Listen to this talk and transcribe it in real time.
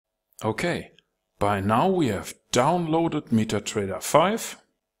Okay, by now we have downloaded Metatrader 5,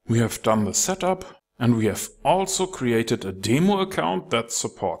 we have done the setup, and we have also created a demo account that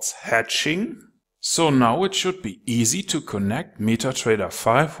supports hedging. So now it should be easy to connect Metatrader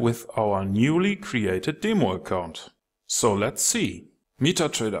 5 with our newly created demo account. So let's see.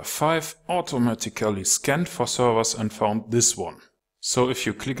 Metatrader 5 automatically scanned for servers and found this one. So if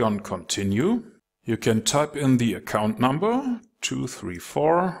you click on Continue, you can type in the account number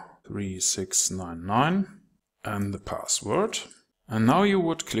 2343699 and the password. And now you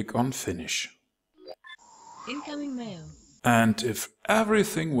would click on Finish. Incoming mail. And if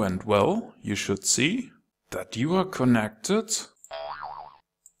everything went well, you should see that you are connected.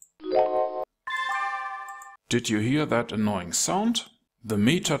 Did you hear that annoying sound? The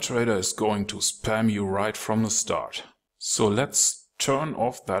Metatrader is going to spam you right from the start. So let's turn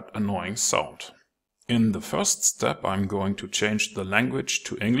off that annoying sound. In the first step, I'm going to change the language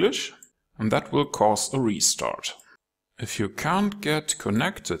to English, and that will cause a restart. If you can't get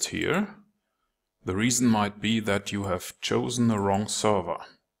connected here, the reason might be that you have chosen the wrong server.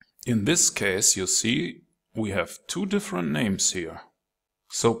 In this case, you see, we have two different names here.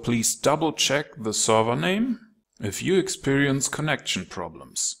 So please double check the server name if you experience connection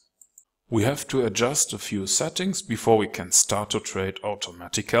problems. We have to adjust a few settings before we can start to trade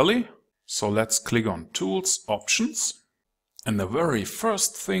automatically. So let's click on Tools, Options. And the very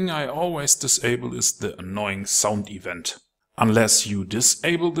first thing I always disable is the annoying sound event. Unless you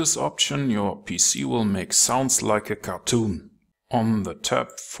disable this option, your PC will make sounds like a cartoon. On the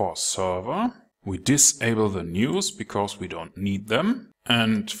tab for Server, we disable the news because we don't need them.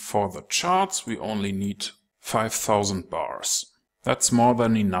 And for the charts, we only need 5000 bars. That's more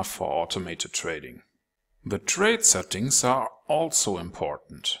than enough for automated trading. The trade settings are also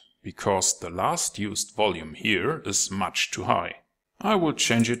important, because the last used volume here is much too high. I will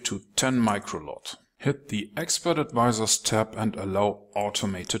change it to 10 microlot. Hit the Expert Advisors tab and allow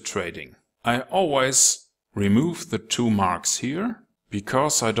automated trading. I always remove the 2 marks here,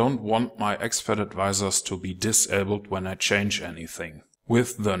 because I don't want my Expert Advisors to be disabled when I change anything.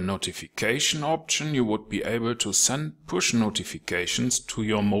 With the notification option, you would be able to send push notifications to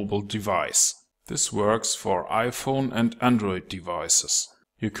your mobile device. This works for iPhone and Android devices.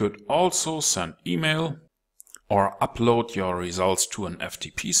 You could also send email or upload your results to an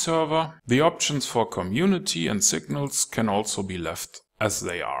FTP server. The options for community and signals can also be left as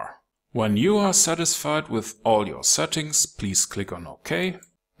they are. When you are satisfied with all your settings, please click on OK.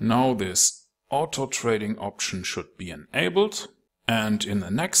 Now this auto trading option should be enabled. And in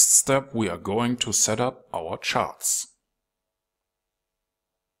the next step, we are going to set up our charts.